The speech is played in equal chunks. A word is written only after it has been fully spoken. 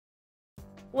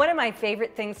One of my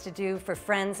favorite things to do for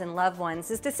friends and loved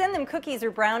ones is to send them cookies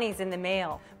or brownies in the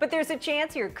mail. But there's a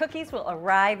chance your cookies will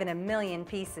arrive in a million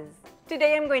pieces.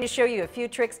 Today I'm going to show you a few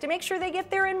tricks to make sure they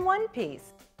get there in one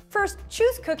piece. First,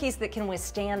 choose cookies that can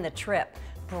withstand the trip.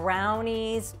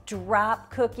 Brownies, drop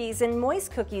cookies, and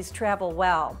moist cookies travel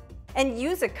well. And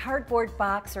use a cardboard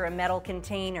box or a metal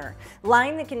container.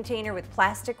 Line the container with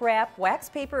plastic wrap, wax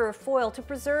paper, or foil to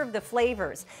preserve the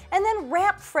flavors. And then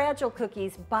wrap fragile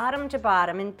cookies bottom to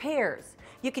bottom in pairs.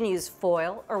 You can use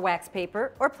foil or wax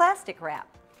paper or plastic wrap.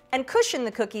 And cushion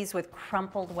the cookies with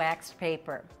crumpled waxed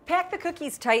paper. Pack the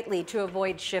cookies tightly to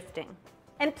avoid shifting.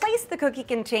 And place the cookie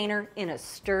container in a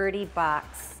sturdy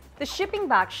box. The shipping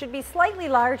box should be slightly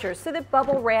larger so that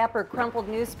bubble wrap or crumpled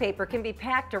newspaper can be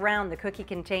packed around the cookie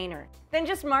container. Then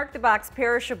just mark the box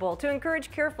perishable to encourage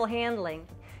careful handling.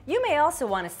 You may also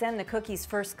want to send the cookies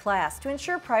first class to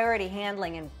ensure priority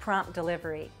handling and prompt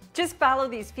delivery. Just follow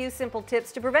these few simple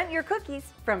tips to prevent your cookies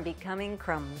from becoming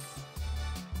crumbs.